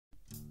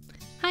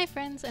Hi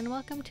friends, and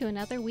welcome to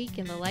another week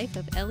in the life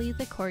of Ellie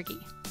the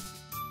Corgi.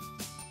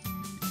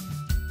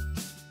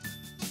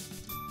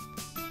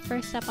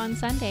 First up on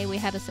Sunday, we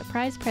had a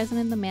surprise present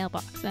in the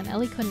mailbox, and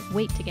Ellie couldn't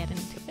wait to get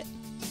into it.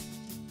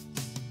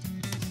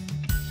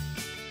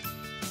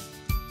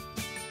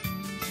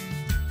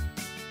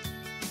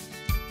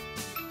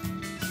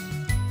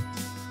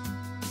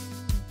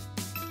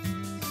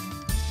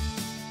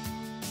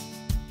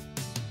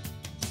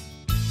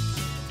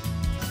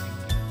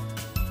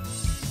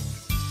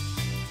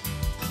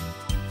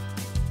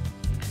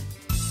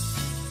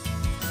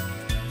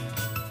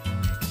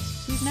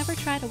 We've never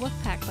tried a wolf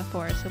pack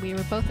before, so we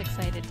were both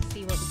excited to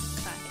see what was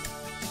inside.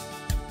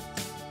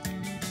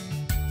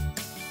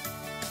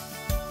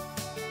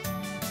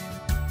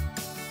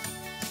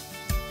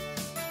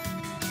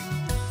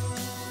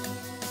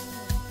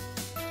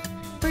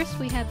 First,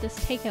 we had this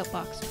takeout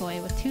box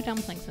toy with 2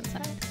 dumplings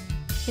inside.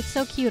 It's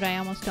so cute I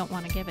almost don't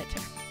want to give it to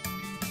her.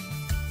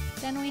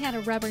 Then we had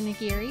a rubber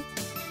nigiri.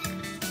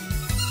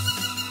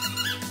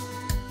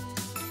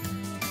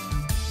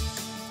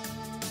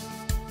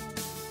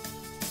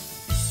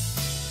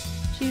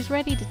 She was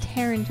ready to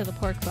tear into the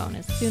pork bone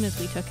as soon as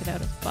we took it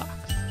out of the box.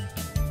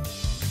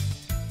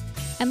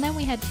 And then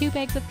we had 2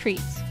 bags of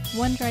treats,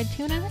 1 dried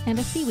tuna and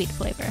a seaweed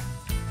flavor.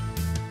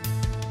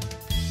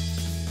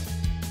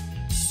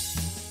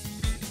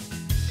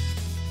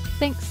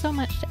 Thanks so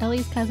much to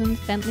Ellie's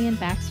cousins Bentley and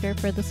Baxter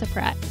for the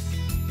surprise.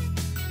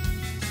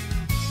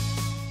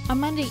 On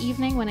Monday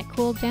evening when it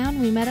cooled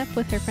down, we met up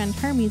with her friend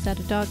Hermes at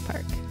a dog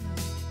park.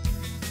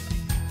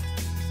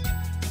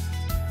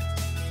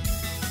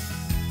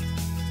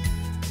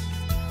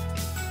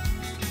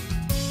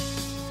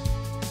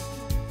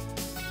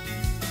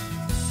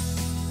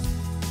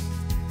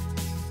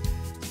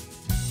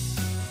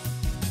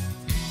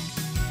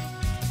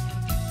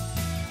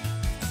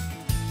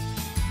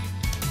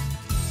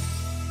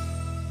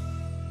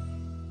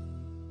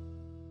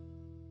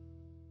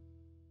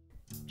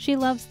 She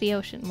loves the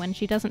ocean when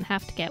she doesn't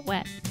have to get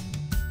wet.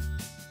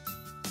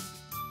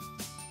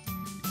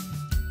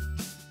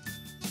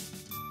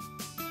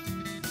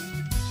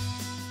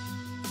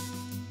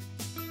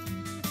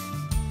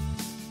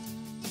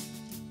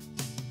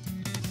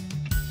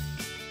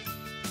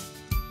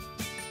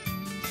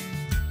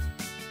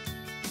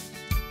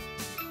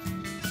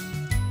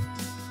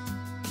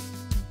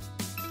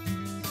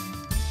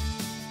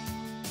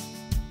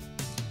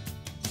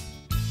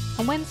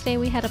 On Wednesday,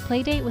 we had a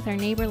play date with our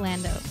neighbor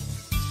Lando.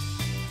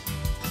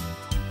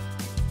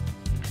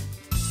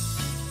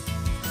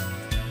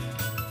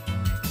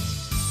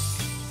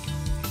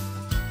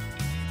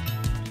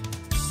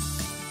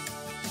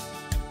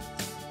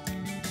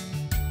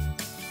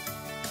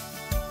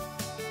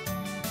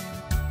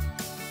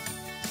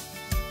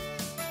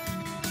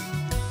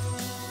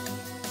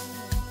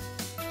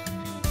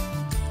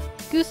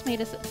 Goose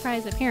made a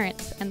surprise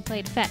appearance and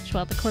played fetch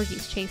while the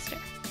corgis chased her.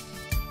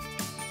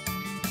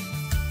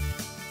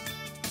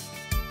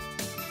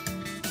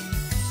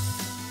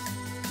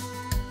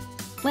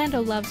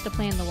 Lando loves to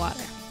play in the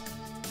water.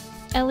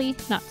 Ellie,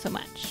 not so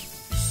much.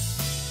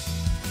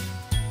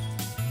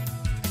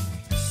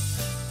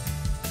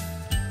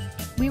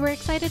 We were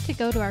excited to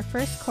go to our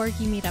first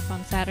corgi meetup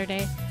on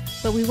Saturday,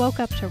 but we woke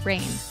up to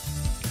rain.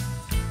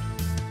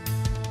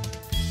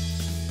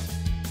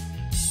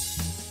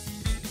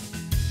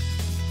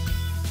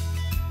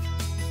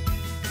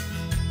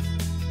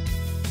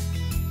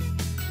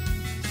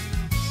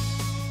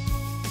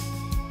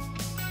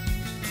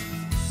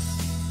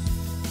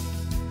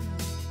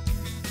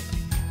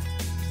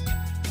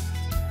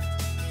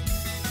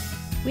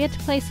 We had to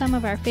play some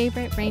of our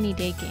favorite rainy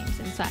day games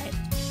inside,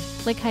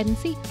 like hide and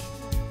seek.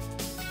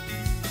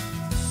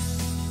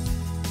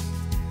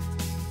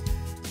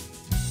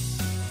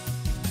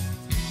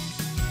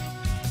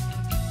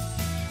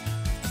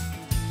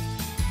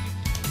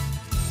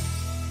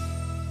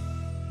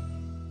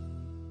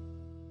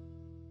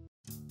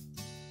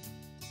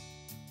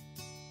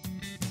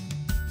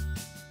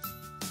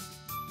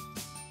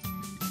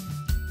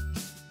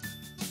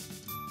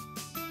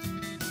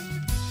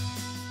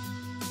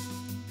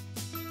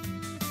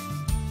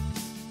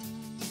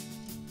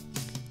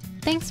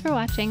 Thanks for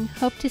watching.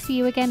 Hope to see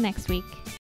you again next week.